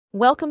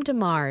Welcome to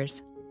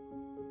Mars,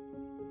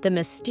 the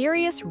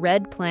mysterious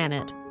red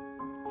planet.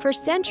 For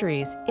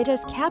centuries, it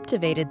has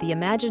captivated the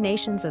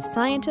imaginations of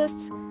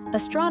scientists,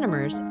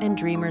 astronomers, and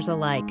dreamers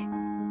alike.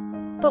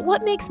 But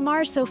what makes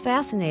Mars so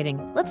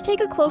fascinating? Let's take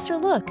a closer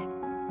look.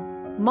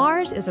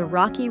 Mars is a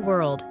rocky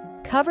world,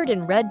 covered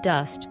in red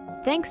dust,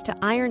 thanks to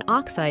iron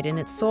oxide in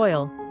its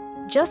soil,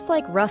 just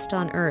like rust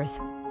on Earth.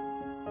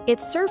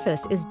 Its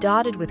surface is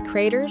dotted with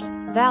craters,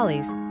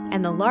 valleys,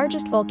 and the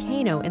largest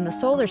volcano in the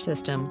solar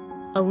system,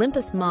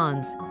 Olympus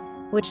Mons,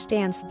 which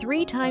stands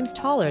 3 times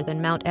taller than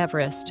Mount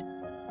Everest.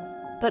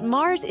 But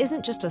Mars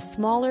isn't just a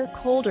smaller,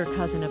 colder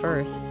cousin of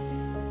Earth.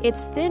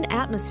 Its thin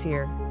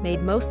atmosphere,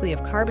 made mostly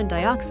of carbon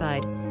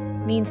dioxide,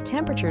 means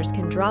temperatures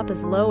can drop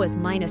as low as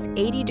minus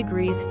 80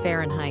 degrees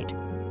Fahrenheit.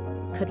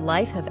 Could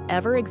life have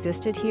ever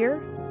existed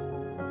here?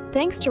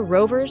 Thanks to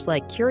rovers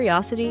like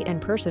Curiosity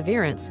and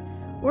Perseverance,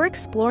 we're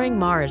exploring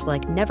Mars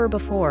like never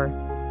before.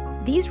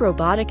 These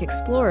robotic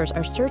explorers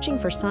are searching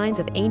for signs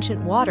of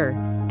ancient water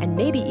and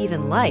maybe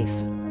even life.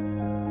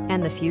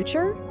 And the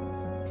future?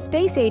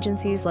 Space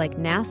agencies like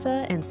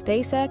NASA and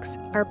SpaceX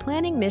are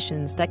planning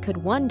missions that could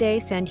one day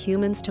send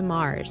humans to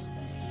Mars.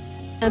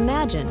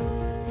 Imagine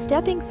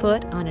stepping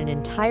foot on an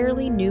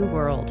entirely new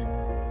world.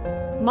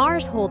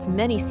 Mars holds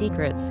many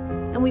secrets,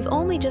 and we've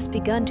only just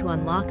begun to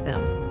unlock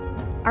them.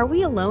 Are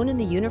we alone in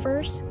the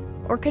universe,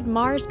 or could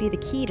Mars be the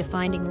key to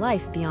finding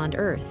life beyond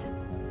Earth?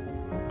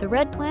 The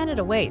red planet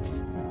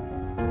awaits.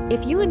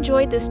 If you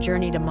enjoyed this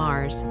journey to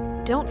Mars,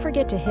 don't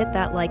forget to hit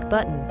that like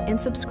button and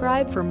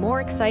subscribe for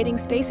more exciting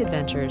space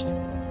adventures.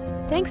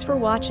 Thanks for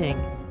watching.